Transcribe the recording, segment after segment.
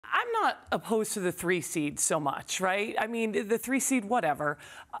not opposed to the 3 seed so much, right? I mean, the 3 seed, whatever.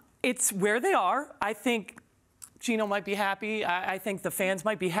 It's where they are. I think Gino might be happy. I think the fans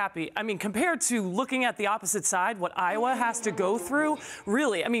might be happy. I mean, compared to looking at the opposite side, what Iowa has to go through,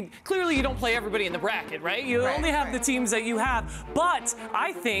 really, I mean, clearly you don't play everybody in the bracket, right? You only have the teams that you have. But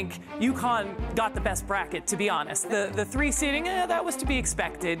I think UConn got the best bracket, to be honest. The 3 seeding, that was to be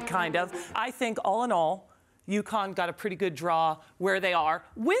expected, kind of. I think, all in all, UConn got a pretty good draw where they are,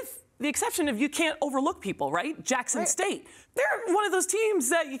 with the exception of you can't overlook people, right? Jackson State. They're one of those teams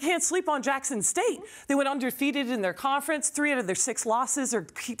that you can't sleep on. Jackson State. They went undefeated in their conference. 3 out of their 6 losses are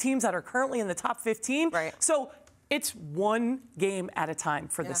teams that are currently in the top 15. Right. So it's one game at a time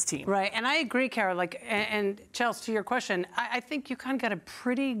for this team. Right, and I agree, Kara. Like, and Chelsea, to your question, I think UConn got a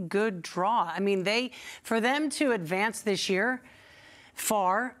pretty good draw. I mean, for them to advance this year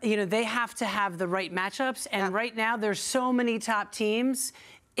far, you know, they have to have the right matchups. And right now, there's so many top teams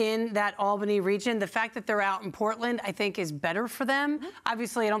in that Albany region. The fact that they're out in Portland, I think, is better for them.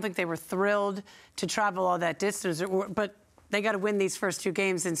 Obviously, I don't think they were thrilled to travel all that distance, but they got to win these first 2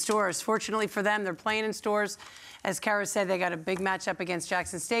 games in Stores. Fortunately for them, they're playing in Stores. As Kara said, they got a big matchup against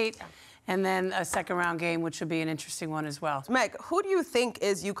Jackson State, and then a second-round game, which would be an interesting one as well. Meg, who do you think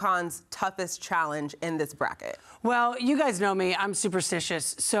is UConn's toughest challenge in this bracket? Well, you guys know me. I'm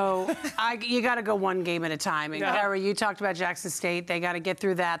superstitious. So you got to go one game at a time. And Kara, you talked about Jackson State. They got to get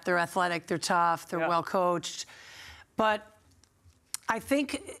through that. They're athletic. They're tough. They're well coached. But I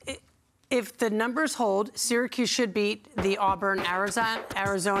think if the numbers hold, Syracuse should beat the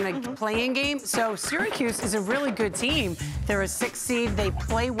Auburn-Arizona playing game. So Syracuse is a really good team. They're a 6 seed. They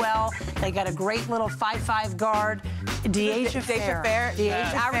play well. They got a great little 5'5" guard. Deasia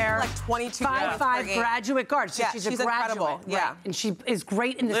Fair. Like 22 5'5" graduate guard. So she's a graduate. Incredible. Yeah. And she is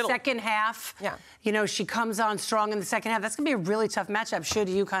great in the second half. Yeah. You know, she comes on strong in the second half. That's going to be a really tough matchup should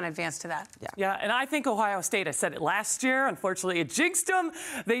UConn advance to that. Yeah, and I think Ohio State, I said it last year. Unfortunately, it jinxed them.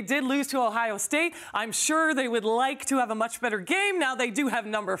 They did lose to Ohio State. I'm sure they would like to have a much better game. Now they do have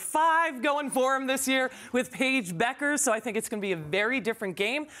number 5 going for them this year with Paige Becker, so I think it's going to be a very different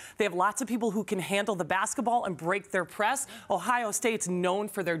game. They have lots of people who can handle the basketball and break their press. Ohio State's known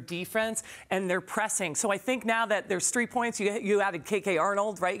for their defense and their pressing. So I think now that there's 3 points, you added KK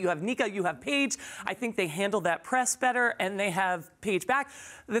Arnold, right? You have Nika, you have Paige. I think they handle that press better, and they have Paige back.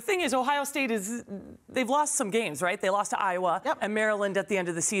 The thing is, Ohio State they've lost some games, right? They lost to Iowa and Maryland at the end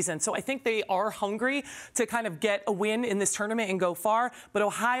of the season. So I think they are hungry to kind of get a win in this tournament and go far. But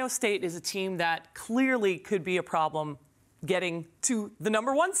Ohio State is a team that clearly could be a problem getting to the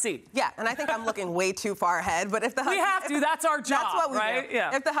number 1 seed. Yeah, and I think I'm looking way too far ahead. But if the Huskies, we have to, that's our job, that's what we right? do.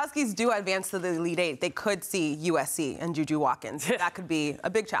 Yeah. If the Huskies do advance to the Elite 8, they could see USC and Juju Watkins. That could be a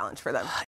big challenge for them.